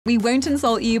We won't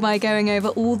insult you by going over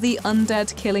all the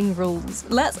undead killing rules.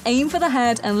 Let's aim for the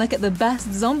head and look at the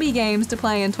best zombie games to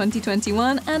play in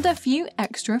 2021 and a few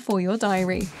extra for your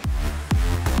diary.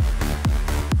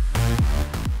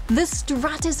 The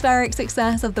stratospheric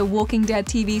success of the Walking Dead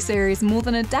TV series more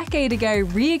than a decade ago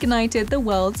reignited the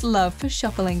world's love for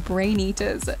shuffling brain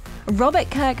eaters. Robert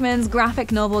Kirkman's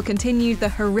graphic novel continued the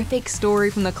horrific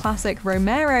story from the classic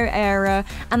Romero era,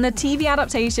 and the TV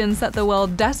adaptation set the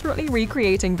world desperately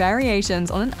recreating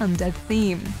variations on an undead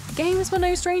theme. Games were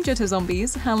no stranger to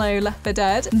zombies, hello Left 4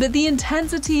 Dead, but the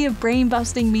intensity of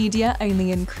brain-busting media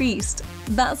only increased.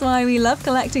 That's why we love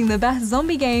collecting the best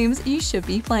zombie games you should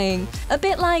be playing. A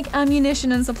bit like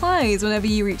ammunition and supplies whenever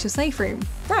you reach a safe room.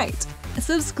 Right.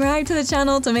 Subscribe to the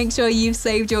channel to make sure you've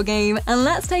saved your game, and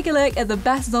let's take a look at the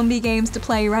best zombie games to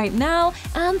play right now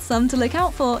and some to look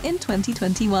out for in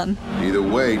 2021. Either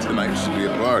way, tonight should be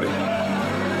a party.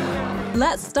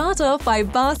 Let's start off by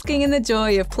basking in the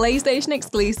joy of PlayStation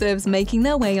exclusives making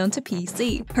their way onto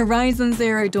PC. Horizon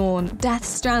Zero Dawn, Death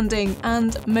Stranding,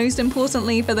 and most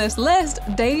importantly for this list,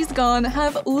 Days Gone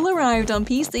have all arrived on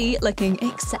PC looking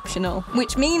exceptional.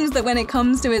 Which means that when it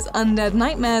comes to its undead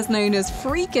nightmares known as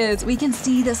freakers, we can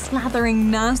see the slathering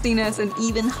nastiness in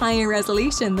even higher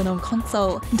resolution than on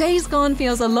console. Days Gone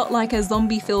feels a lot like a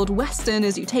zombie-filled western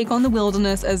as you take on the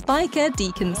wilderness as biker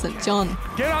Deacon St. John.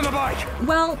 Get on the bike!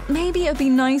 Well, maybe it'd be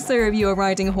nicer if you were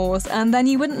riding a horse, and then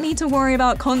you wouldn't need to worry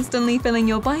about constantly filling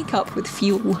your bike up with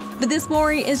fuel. But this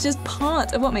worry is just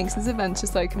part of what makes this adventure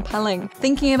so compelling.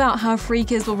 Thinking about how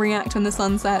freakers will react when the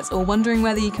sun sets, or wondering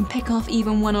whether you can pick off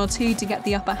even one or two to get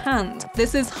the upper hand.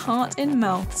 This is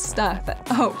heart-in-mouth stuff.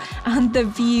 Oh, and the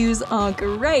views are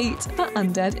great for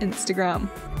Undead Instagram.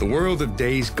 The world of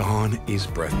Days Gone is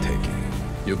breathtaking.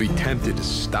 You'll be tempted to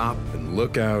stop and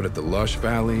look out at the lush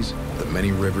valleys, the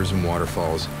many rivers and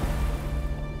waterfalls.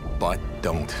 But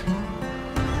don't.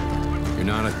 You're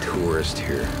not a tourist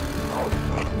here.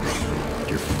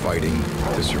 You're fighting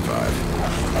to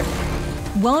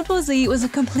survive. World War Z was a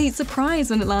complete surprise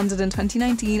when it landed in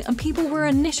 2019, and people were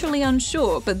initially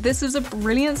unsure, but this was a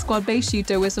brilliant squad-based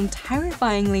shooter with some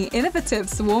terrifyingly innovative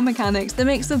swarm mechanics that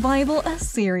make survival a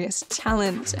serious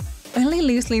challenge. Only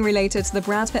loosely related to the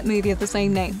Brad Pitt movie of the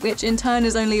same name, which in turn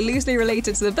is only loosely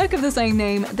related to the book of the same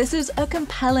name, this is a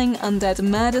compelling undead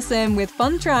murder sim with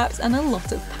fun traps and a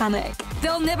lot of panic.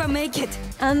 They'll never make it!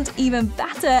 And even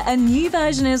better, a new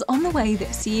version is on the way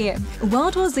this year.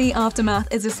 World War Z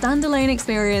Aftermath is a standalone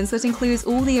experience that includes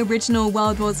all the original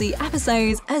World War Z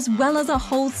episodes, as well as a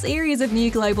whole series of new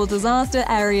global disaster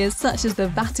areas such as the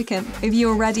Vatican. If you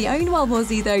already own World War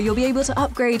Z though, you'll be able to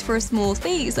upgrade for a small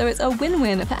fee, so it's a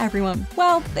win-win for everyone.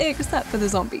 Well, except for the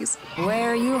zombies. Where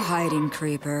are you hiding,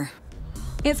 creeper?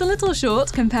 It's a little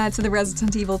short compared to the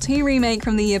Resident Evil 2 remake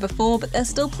from the year before, but there's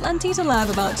still plenty to love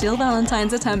about Jill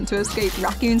Valentine's attempt to escape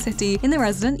Raccoon City in the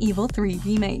Resident Evil 3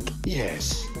 remake.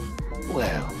 Yes.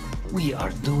 Well, we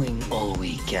are doing all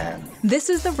we can.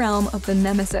 This is the realm of the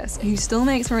Nemesis, who still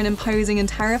makes for an imposing and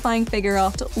terrifying figure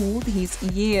after all these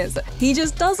years. He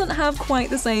just doesn't have quite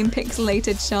the same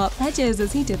pixelated sharp edges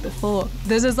as he did before.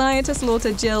 The desire to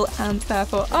slaughter Jill, and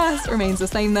therefore us, remains the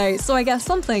same though, so I guess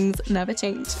some things never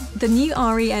change. The new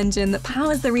RE engine that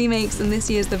powers the remakes in this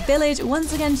year's The Village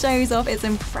once again shows off its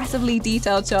impressively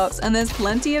detailed chops, and there's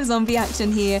plenty of zombie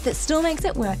action here that still makes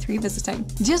it worth revisiting.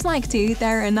 Just like 2,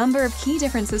 there are a number of key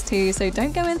differences too, so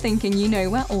don't go in thinking you know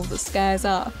where all the scares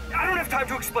are. I don't have time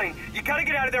to explain. You gotta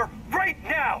get out of there right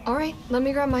now! Alright, let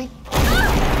me grab my...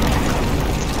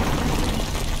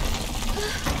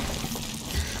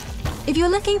 If you're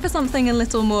looking for something a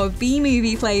little more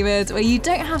B-movie flavored, where you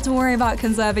don't have to worry about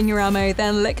conserving your ammo,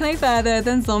 then look no further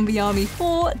than Zombie Army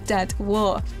 4: Dead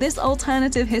War. This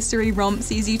alternative history romp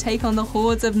sees you take on the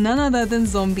hordes of none other than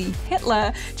zombie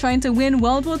Hitler, trying to win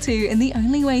World War II in the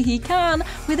only way he can,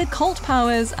 with occult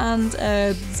powers and,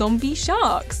 zombie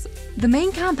sharks. The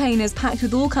main campaign is packed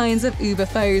with all kinds of uber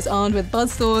foes armed with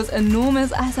buzzsaws,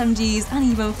 enormous SMGs, and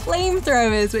even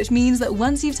flamethrowers, which means that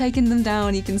once you've taken them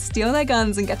down, you can steal their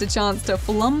guns and get a chance to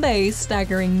flambe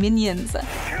staggering minions.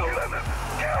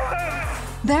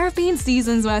 There have been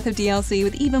seasons worth of DLC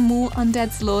with even more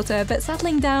undead slaughter, but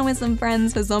settling down with some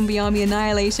friends for Zombie Army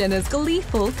Annihilation is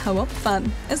gleeful co-op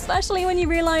fun, especially when you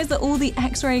realise that all the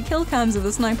X-ray kill cams of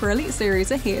the Sniper Elite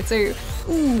series are here too.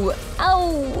 Ooh,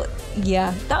 ow!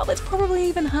 Yeah, that would probably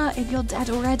even hurt if you're dead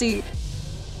already.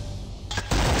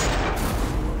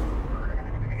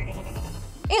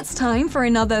 It's time for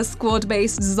another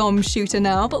squad-based zom shooter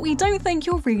now, but we don't think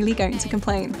you're really going to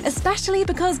complain. Especially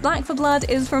because Black 4 Blood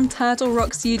is from Turtle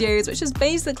Rock Studios, which is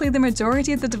basically the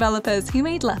majority of the developers who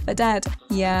made Left 4 Dead.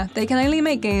 Yeah, they can only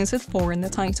make games with 4 in the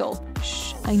title.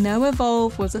 Shh, I know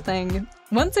evolve was a thing.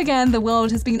 Once again, the world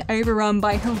has been overrun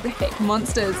by horrific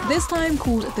monsters, this time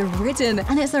called the Ridden,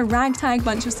 and it's a ragtag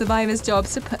bunch of survivors'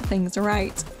 jobs to put things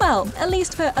right. Well, at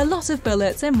least for a lot of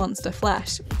bullets and monster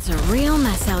flesh. It's a real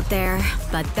mess out there,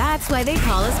 but that's why they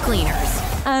call us cleaners.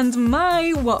 And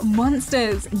my, what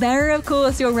monsters! They're of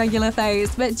course your regular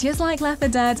foes, but just like Left 4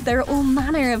 Dead, there are all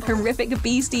manner of horrific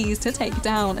beasties to take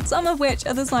down, some of which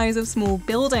are the size of small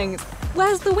buildings.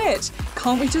 Where's the witch?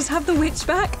 Can't we just have the witch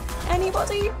back?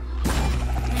 Anybody?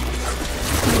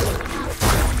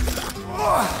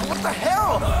 What the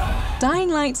hell? Dying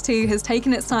Light 2 has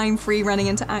taken its time free-running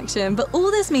into action, but all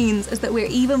this means is that we're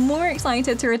even more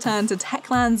excited to return to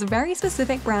Techland's very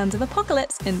specific brand of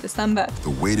apocalypse in December. The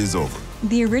wait is over.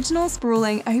 The original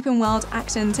sprawling open-world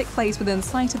action took place within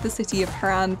sight of the city of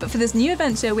Haran, but for this new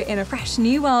adventure we're in a fresh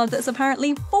new world that's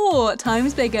apparently 4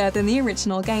 times bigger than the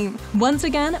original game. Once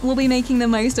again, we'll be making the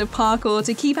most of parkour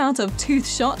to keep out of tooth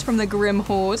shot from the grim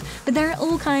horde, but there are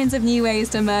all kinds of new ways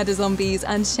to murder zombies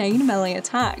and chain melee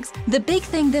attacks. The big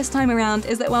thing this time around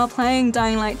is that while playing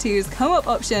Dying Light 2's co-op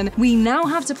option, we now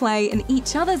have to play in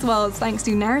each other's worlds thanks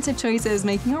to narrative choices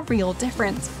making a real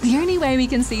difference. The only way we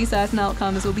can see certain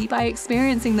outcomes will be by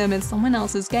experiencing them in someone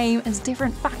else's game as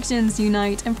different factions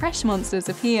unite and fresh monsters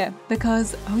appear.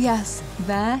 Because, oh yes,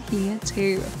 they're here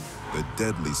too. The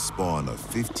deadly spawn of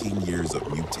 15 years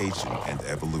of mutation and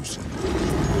evolution.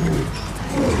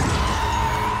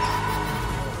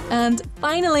 And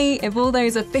finally, if all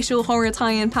those official horror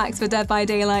tie-in packs for Dead by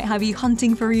Daylight have you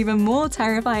hunting for even more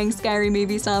terrifying scary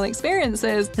movie-style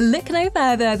experiences, look no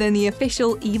further than the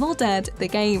official Evil Dead the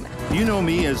game. You know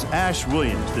me as Ash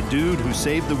Williams, the dude who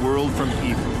saved the world from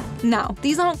evil. Now,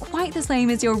 these aren't quite the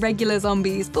same as your regular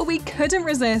zombies, but we couldn't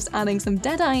resist adding some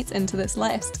Deadites into this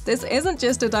list. This isn't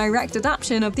just a direct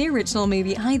adaptation of the original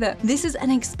movie either. This is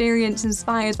an experience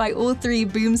inspired by all 3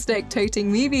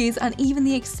 boomstick-toting movies and even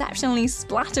the exceptionally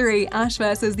splattery Ash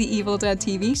vs. the Evil Dead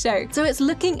TV show, so it's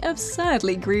looking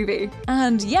absurdly groovy.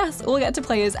 And yes, we'll get to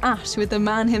play as Ash with the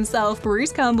man himself,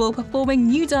 Bruce Campbell, performing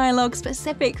new dialogue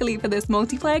specifically for this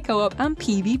multiplayer co-op and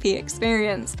PvP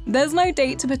experience. There's no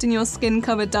date to put in your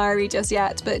skin-covered diary just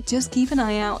yet, but just keep an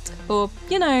eye out for,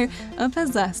 you know, a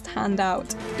possessed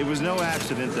handout. It was no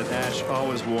accident that Ash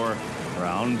always wore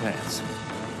brown pants.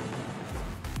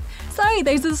 So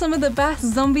those are some of the best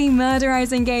zombie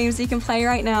murderizing games you can play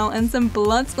right now and some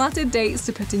blood-splattered dates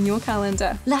to put in your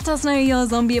calendar. Let us know your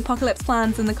zombie apocalypse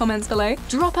plans in the comments below.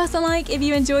 Drop us a like if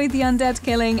you enjoyed the undead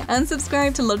killing and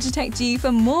subscribe to Logitech G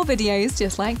for more videos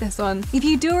just like this one. If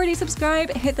you do already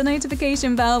subscribe, hit the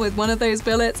notification bell with one of those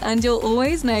bullets and you'll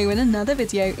always know when another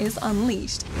video is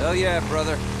unleashed. Hell yeah,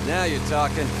 brother. Now you're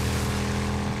talking.